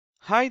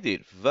Hi there,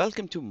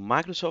 welcome to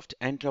Microsoft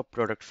Entra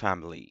product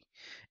family.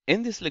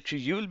 In this lecture,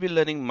 you will be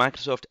learning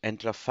Microsoft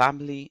Entra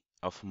family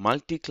of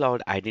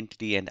multi-cloud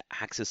identity and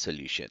access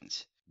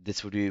solutions.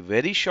 This would be a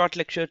very short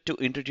lecture to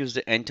introduce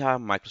the entire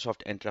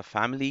Microsoft Entra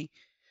family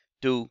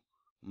to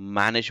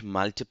manage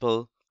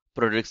multiple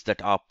products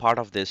that are part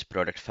of this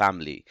product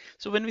family.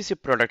 So when we say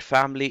product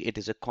family, it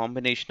is a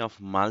combination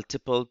of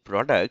multiple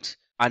products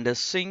under a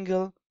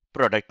single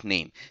product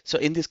name. So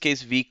in this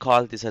case, we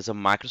call this as a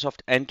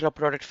Microsoft Entra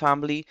product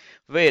family,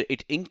 where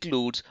it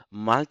includes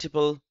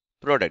multiple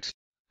products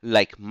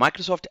like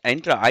Microsoft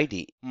Entra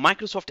ID.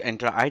 Microsoft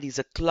Entra ID is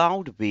a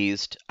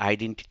cloud-based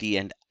identity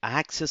and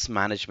access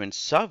management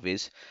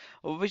service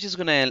which is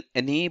going to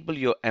enable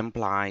your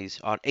employees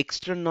or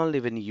external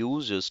even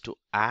users to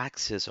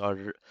access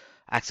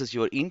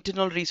your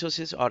internal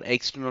resources or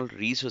external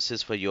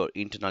resources for your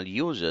internal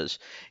users,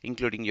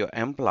 including your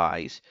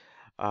employees.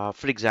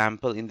 For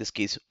example, in this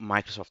case,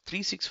 Microsoft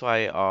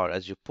 365 or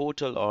Azure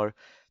Portal or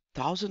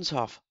thousands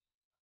of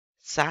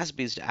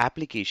SaaS-based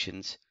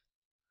applications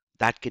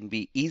that can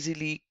be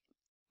easily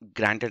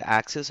granted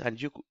access and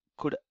you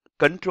could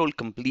control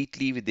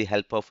completely with the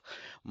help of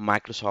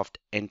Microsoft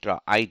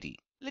Entra ID.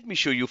 Let me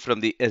show you from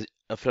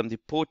the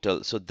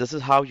portal. So this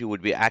is how you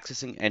would be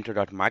accessing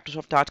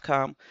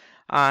entra.microsoft.com,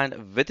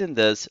 and within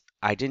this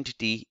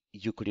identity,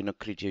 you could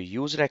create your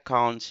user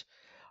accounts,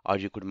 or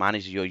you could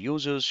manage your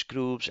users,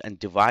 groups, and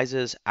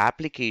devices,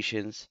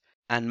 applications,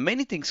 and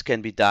many things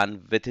can be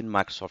done within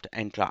Microsoft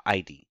Entra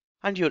ID.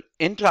 And your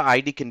Entra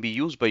ID can be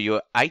used by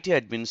your IT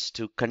admins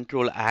to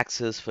control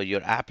access for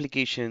your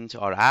applications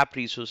or app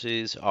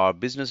resources, or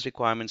business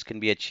requirements can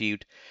be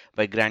achieved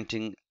by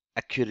granting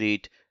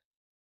accurate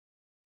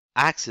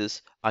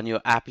access on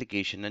your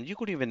application. And you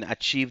could even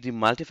achieve the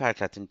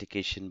multi-factor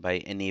authentication by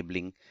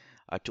enabling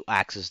to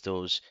access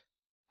those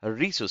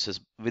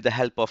resources with the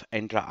help of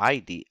Entra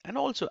ID. And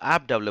also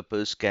app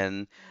developers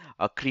can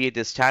create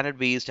the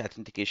standard-based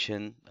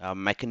authentication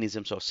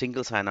mechanisms or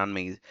single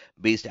sign-on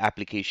based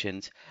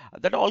applications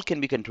that all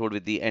can be controlled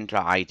with the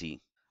Entra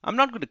ID. I'm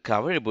not going to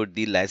cover about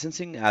the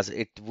licensing as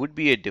it would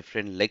be a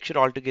different lecture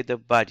altogether,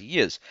 but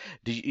yes,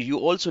 you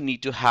also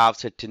need to have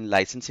certain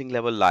licensing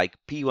level like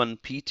P1,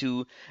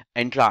 P2,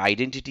 Entra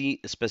identity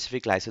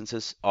specific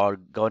licenses or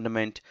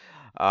government.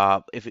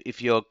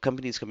 If your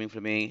company is coming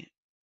from a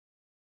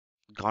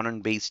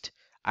government-based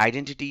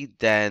identity,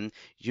 then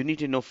you need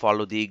to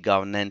follow the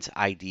governance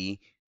ID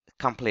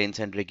compliance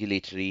and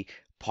regulatory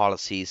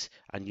policies,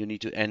 and you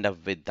need to end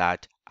up with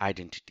that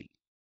identity.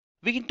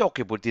 We can talk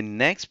about the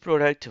next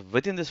product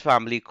within this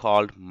family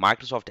called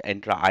Microsoft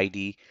Entra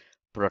ID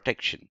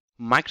Protection.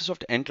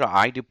 Microsoft Entra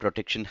ID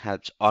Protection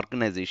helps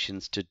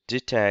organizations to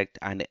detect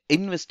and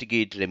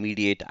investigate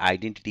remediate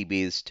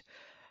identity-based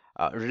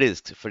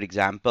risks. For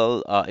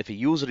example, if a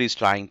user is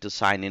trying to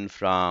sign in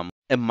from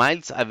a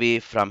miles away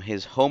from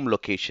his home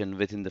location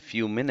within the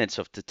few minutes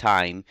of the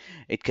time,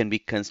 it can be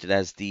considered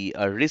as the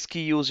risky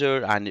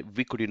user, and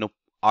we could,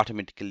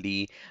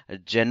 automatically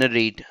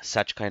generate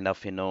such kind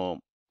of,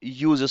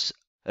 users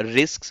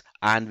risks,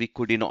 and we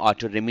could,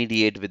 auto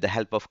remediate with the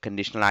help of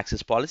conditional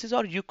access policies,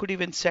 or you could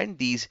even send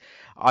these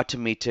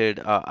automated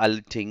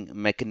alerting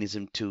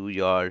mechanism to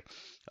your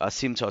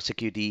SIMs or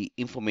security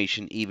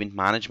information event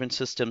management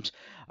systems,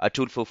 a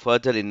tool for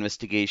further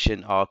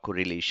investigation or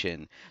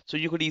correlation. So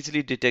you could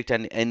easily detect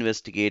and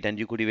investigate, and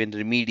you could even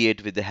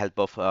remediate with the help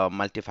of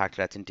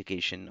multi-factor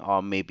authentication,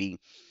 or maybe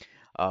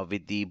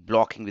with the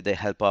blocking with the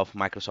help of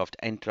Microsoft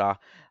Entra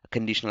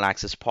conditional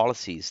access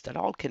policies. That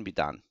all can be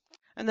done.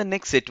 And the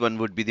next set one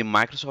would be the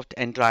Microsoft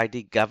Entra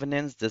ID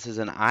governance. This is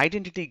an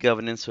identity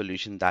governance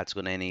solution that's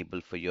going to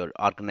enable for your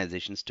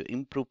organizations to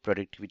improve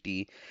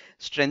productivity,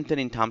 strengthen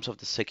in terms of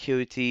the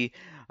security,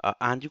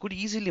 and you could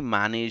easily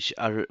manage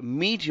or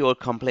meet your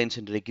compliance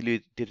and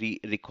regulatory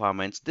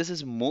requirements. This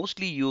is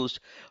mostly used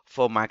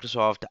for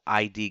Microsoft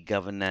ID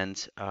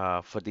governance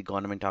for the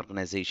government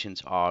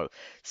organizations or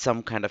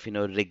some kind of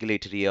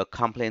regulatory or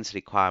compliance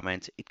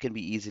requirements. It can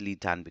be easily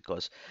done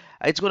because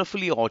it's going to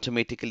fully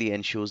automatically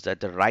ensures that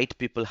the right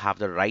people have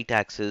the right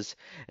access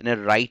and a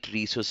right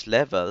resource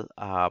level.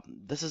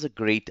 This is a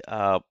great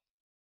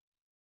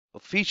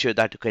feature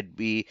that could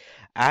be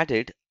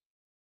added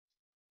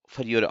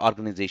for your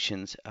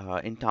organizations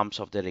in terms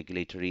of the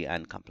regulatory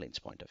and compliance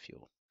point of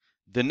view.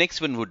 The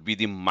next one would be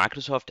the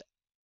Microsoft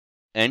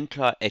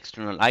Entra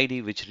External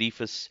ID, which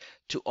refers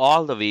to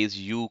all the ways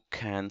you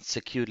can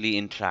securely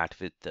interact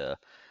with the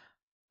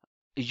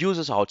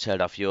users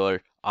outside of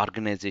your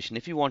organization.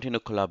 If you want to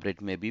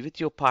collaborate maybe with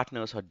your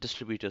partners or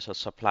distributors or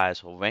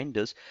suppliers or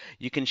vendors,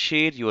 you can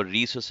share your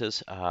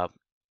resources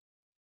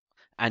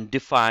and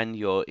define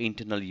your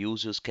internal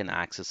users can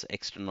access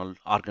external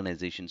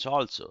organizations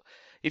also.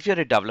 If you're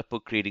a developer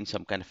creating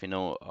some kind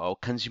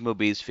of consumer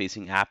based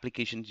facing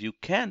applications, you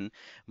can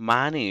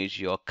manage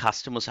your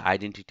customer's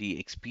identity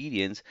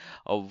experience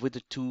with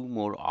the two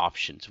more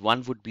options.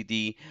 One would be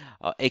the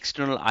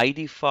external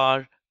ID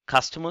for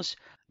customers.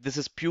 This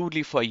is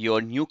purely for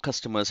your new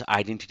customers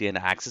identity and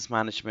access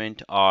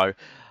management, or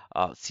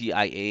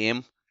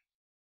CIAM.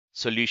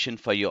 solution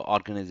for your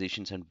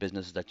organizations and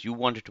businesses that you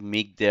wanted to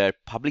make their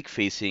public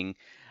facing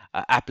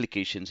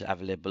applications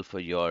available for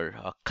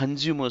your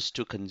consumers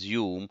to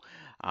consume,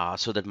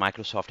 so that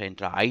Microsoft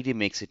Entra ID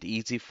makes it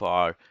easy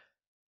for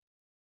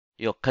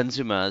your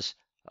consumers,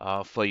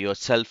 for your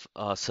self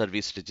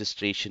service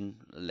registration.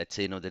 Let's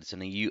say,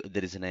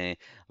 there is a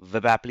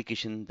web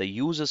application the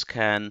users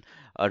can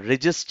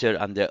register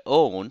on their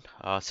own,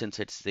 since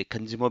it's the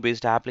consumer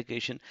based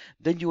application.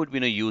 Then you would be,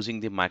 using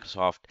the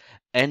Microsoft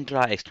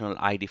Entra external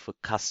ID for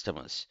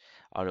customers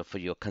or for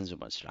your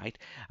consumers, right?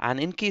 And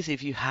in case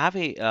if you have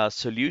a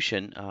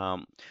solution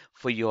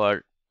for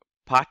your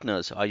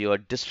partners or your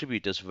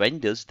distributors,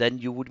 vendors, then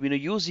you would be,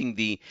 using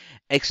the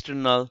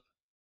external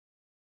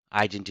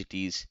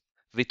identities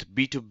with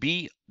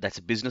B2B, that's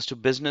business to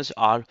business,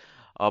 or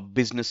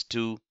business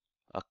to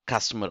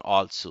customer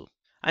also.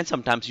 And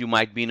sometimes you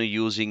might be,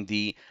 using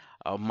the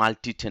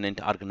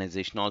multi-tenant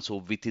organization also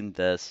within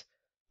this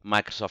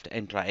Microsoft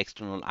Entra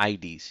external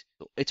IDs.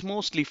 So it's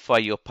mostly for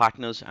your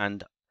partners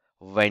and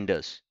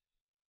vendors.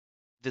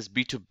 This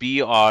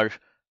B2B or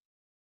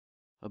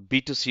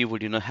B2C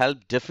would,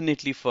 help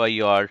definitely for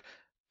your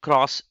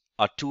cross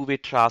or two-way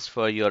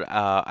transfer your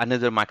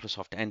another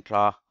Microsoft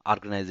Entra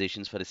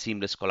organizations for a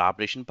seamless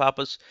collaboration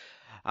purpose.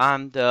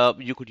 And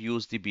you could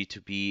use the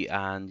B2B,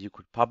 and you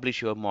could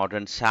publish your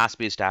modern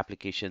SaaS-based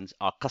applications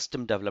or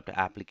custom developed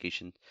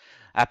applications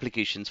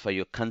for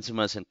your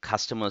consumers and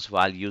customers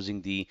while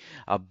using the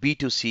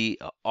B2C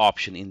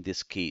option in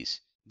this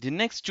case. The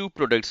next two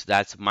products,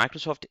 that's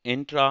Microsoft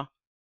Entra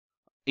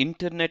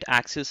Internet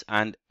Access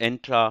and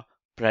Entra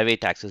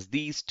Private Access.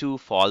 These two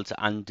falls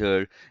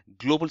under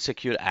Global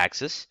Secure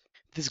Access.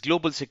 This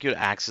Global Secure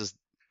Access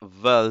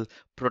will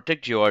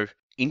protect your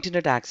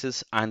internet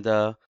access and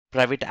the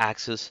private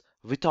access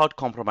without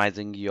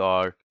compromising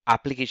your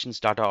applications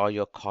data or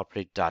your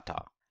corporate data.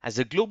 As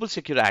a Global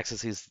Secure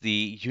Access is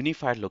the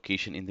unified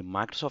location in the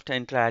Microsoft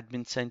Entra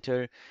Admin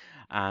Center,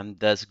 and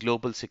thus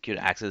Global Secure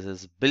Access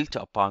is built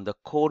upon the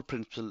core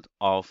principle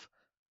of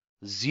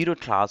zero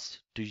trust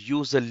to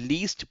use the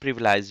least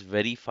privilege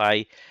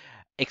verify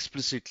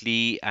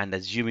explicitly and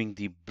assuming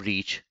the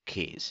breach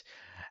case.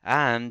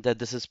 And that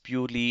this is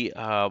purely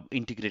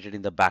integrated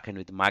in the backend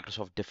with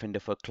Microsoft Defender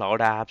for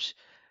cloud apps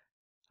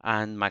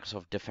and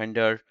Microsoft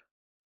Defender,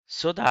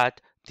 so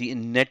that the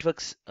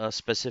networks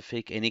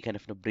specific any kind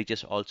of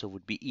breaches also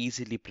would be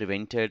easily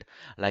prevented,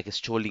 like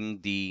stealing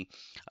the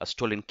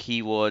stolen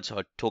keywords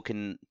or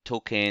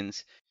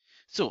tokens.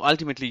 So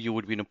ultimately, you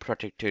would be,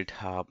 protected,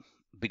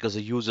 because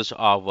the users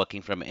are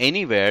working from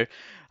anywhere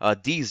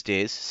these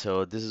days.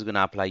 So this is going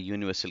to apply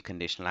universal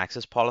conditional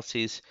access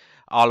policies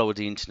all over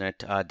the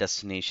internet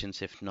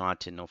destinations, if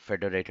not,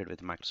 federated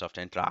with Microsoft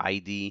Entra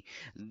ID.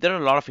 There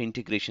are a lot of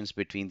integrations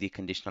between the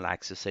conditional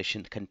access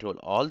session control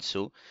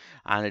also,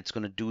 and it's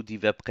going to do the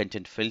web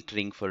content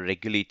filtering for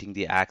regulating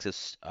the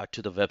access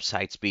to the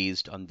websites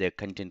based on their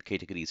content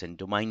categories and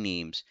domain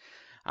names,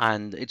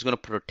 and it's going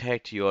to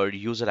protect your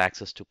user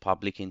access to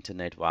public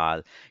internet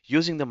while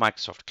using the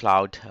Microsoft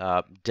Cloud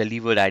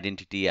delivered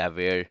identity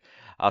aware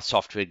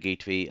software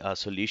gateway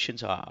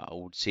solutions. I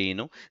would say,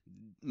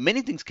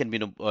 many things can be,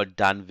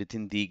 done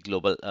within the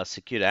global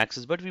secure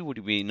access, but we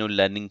would be,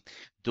 learning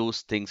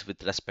those things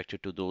with respect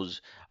to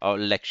those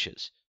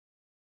lectures.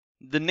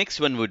 The next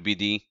one would be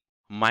the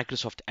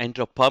Microsoft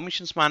Entra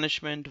Permissions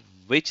Management,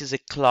 which is a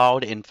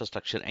cloud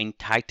infrastructure and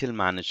title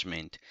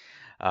management.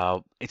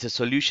 It's a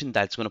solution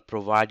that's going to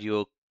provide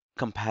you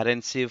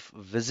comprehensive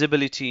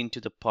visibility into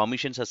the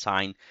permissions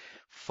assigned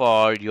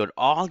for your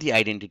all the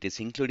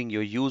identities, including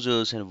your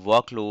users and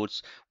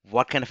workloads,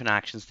 what kind of an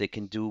actions they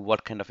can do,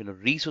 what kind of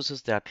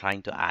resources they are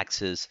trying to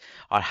access,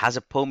 or has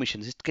a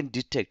permissions. It can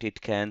detect,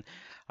 it can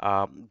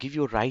give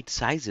you right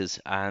sizes,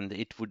 and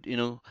it would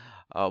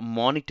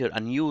monitor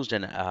unused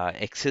and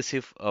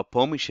excessive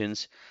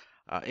permissions.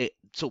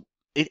 So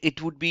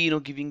it would be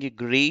giving a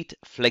great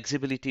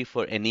flexibility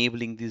for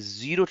enabling the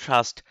zero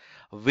trust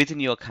within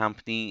your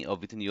company or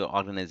within your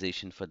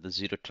organization for the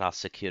zero trust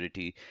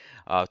security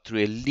through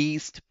a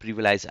least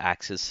privileged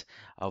access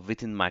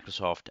within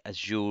Microsoft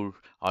Azure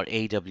or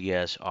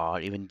AWS or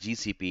even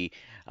GCP.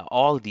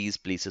 All these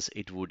places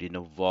it would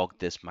work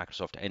this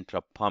Microsoft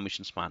Entra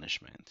permissions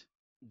management.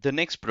 The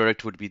next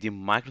product would be the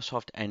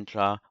Microsoft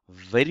Entra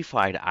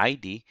Verified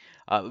ID,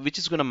 which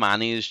is going to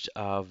manage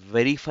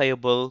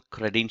verifiable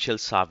credential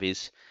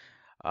service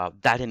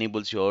that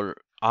enables your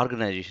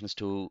organizations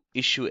to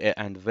issue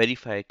and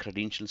verify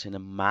credentials in a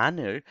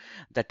manner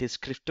that is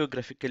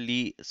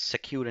cryptographically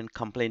secure and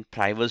compliant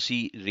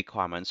privacy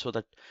requirements, so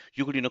that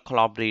you could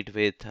collaborate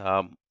with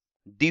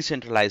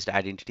decentralized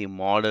identity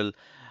model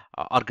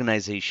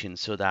organizations,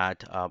 so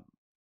that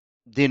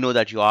they know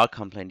that you are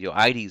compliant, your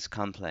ID is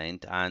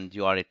compliant, and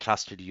you are a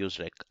trusted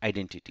user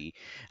identity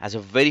as a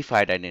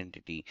verified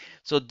identity.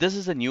 So this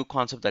is a new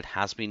concept that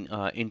has been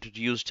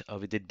introduced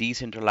with the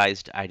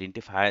decentralized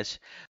identifiers.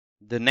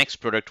 The next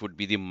product would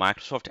be the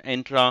Microsoft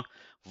Entra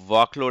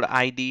Workload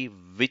ID,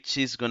 which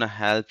is going to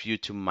help you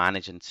to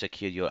manage and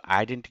secure your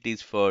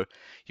identities for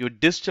your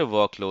digital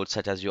workloads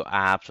such as your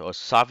apps or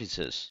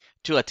services.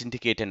 to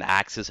authenticate and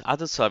access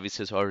other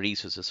services or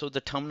resources. So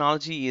the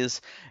terminology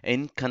is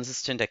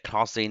inconsistent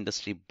across the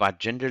industry, but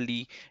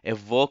generally, a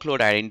workload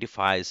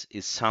identifiers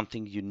is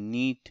something you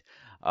need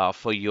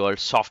for your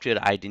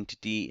software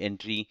identity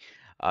entry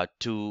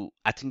to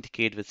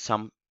authenticate with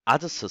some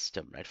other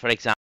system, right? For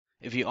example,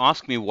 if you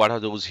ask me what are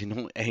those,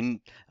 in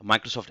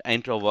Microsoft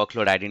Entra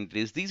workload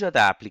identities, these are the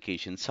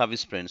application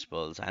service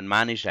principals and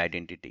managed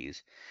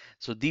identities.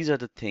 So these are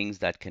the things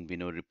that can be,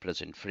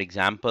 represent. For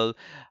example,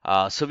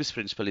 service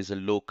principal is a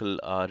local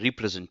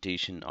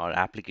representation or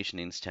application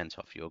instance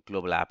of your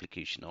global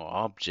application or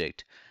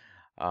object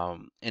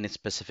in a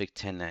specific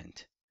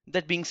tenant.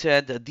 That being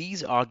said,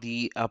 these are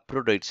the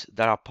products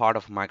that are part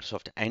of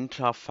Microsoft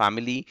Entra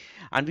family,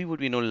 and we would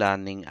be,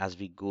 learning as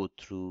we go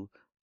through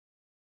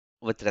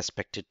with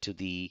respect to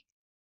the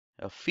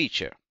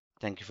feature.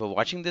 Thank you for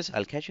watching this.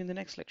 I'll catch you in the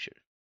next lecture.